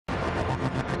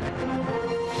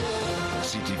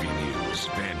CTV News,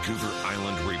 Vancouver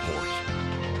Island Report.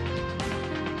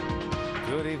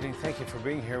 Good evening. Thank you for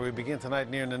being here. We begin tonight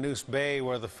near Nanoose Bay,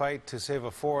 where the fight to save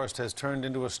a forest has turned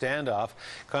into a standoff.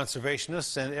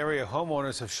 Conservationists and area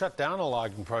homeowners have shut down a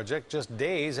logging project just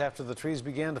days after the trees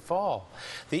began to fall.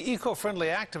 The eco-friendly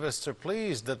activists are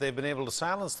pleased that they've been able to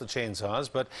silence the chainsaws,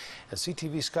 but as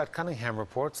CTV's Scott Cunningham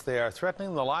reports, they are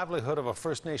threatening the livelihood of a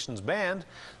First Nations band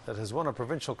that has won a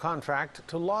provincial contract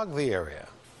to log the area.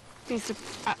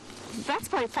 That's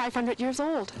probably 500 years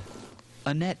old.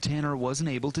 Annette Tanner wasn't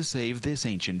able to save this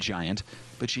ancient giant,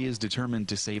 but she is determined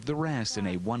to save the rest in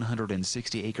a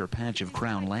 160-acre patch of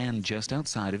Crown land just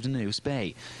outside of Nanoose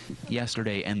Bay.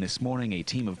 Yesterday and this morning, a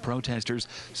team of protesters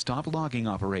stopped logging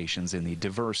operations in the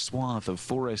diverse swath of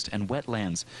forest and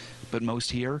wetlands. But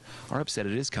most here are upset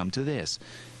it has come to this.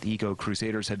 The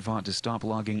eco-crusaiders had fought to stop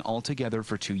logging altogether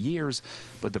for 2 years,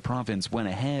 but the province went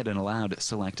ahead and allowed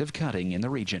selective cutting in the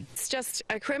region. It's just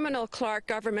a criminal Clark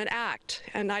government act,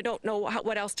 and I don't know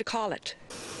what else to call it.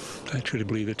 I truly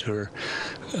believe that we're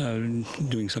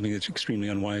doing something that's extremely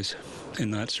unwise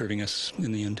and not serving us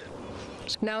in the end.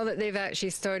 Now that they've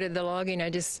actually started the logging,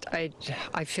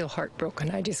 I feel heartbroken.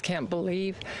 I just can't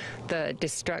believe the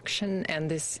destruction, and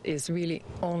this is really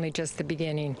only just the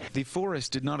beginning. The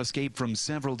forest did not escape from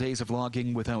several days of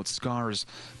logging without scars.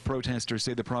 Protesters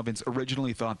say the province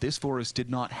originally thought this forest did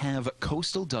not have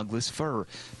coastal Douglas fir,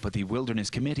 but the Wilderness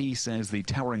Committee says the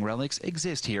towering relics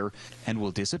exist here and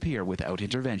will disappear without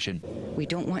intervention. We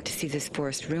don't want to see this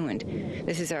forest ruined.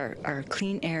 This is our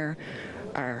clean air,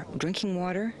 our drinking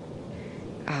water.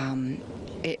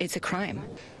 It's a crime.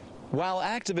 While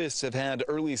activists have had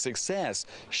early success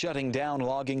shutting down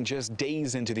logging just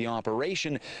days into the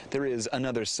operation, there is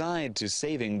another side to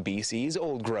saving BC's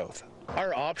old growth.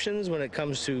 Our options when it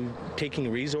comes to taking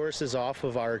resources off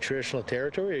of our traditional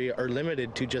territory are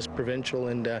limited to just provincial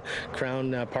and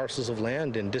crown parcels of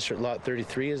land, and District Lot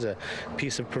 33 is a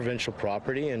piece of provincial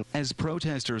property. And as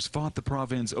protesters fought the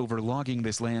province over logging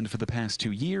this land for the past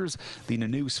 2 years, the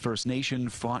Nanoose First Nation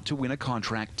fought to win a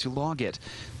contract to log it.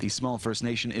 The small First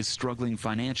Nation is struggling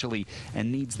financially and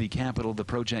needs the capital the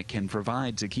project can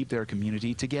provide to keep their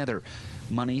community together.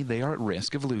 Money they are at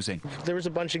risk of losing. There was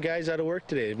a bunch of guys out of work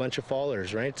today, a bunch of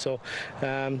fallers, right? So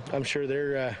I'm sure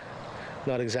they're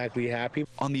not exactly happy.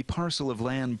 On the parcel of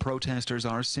land, protesters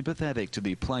are sympathetic to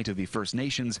the plight of the First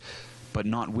Nations, but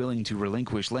not willing to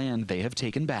relinquish land they have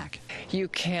taken back. You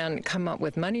can come up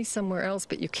with money somewhere else,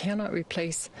 but you cannot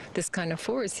replace this kind of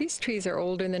forest. These trees are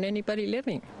older than anybody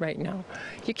living right now.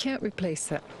 You can't replace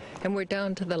that, and we're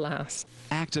down to the last.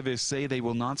 Activists say they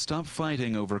will not stop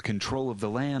fighting over control of the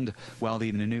land, while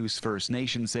the Nanoose First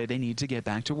Nation say they need to get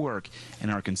back to work and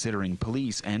are considering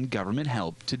police and government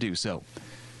help to do so.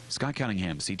 Scott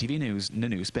Cunningham, CTV News,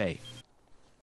 Nanoose Bay.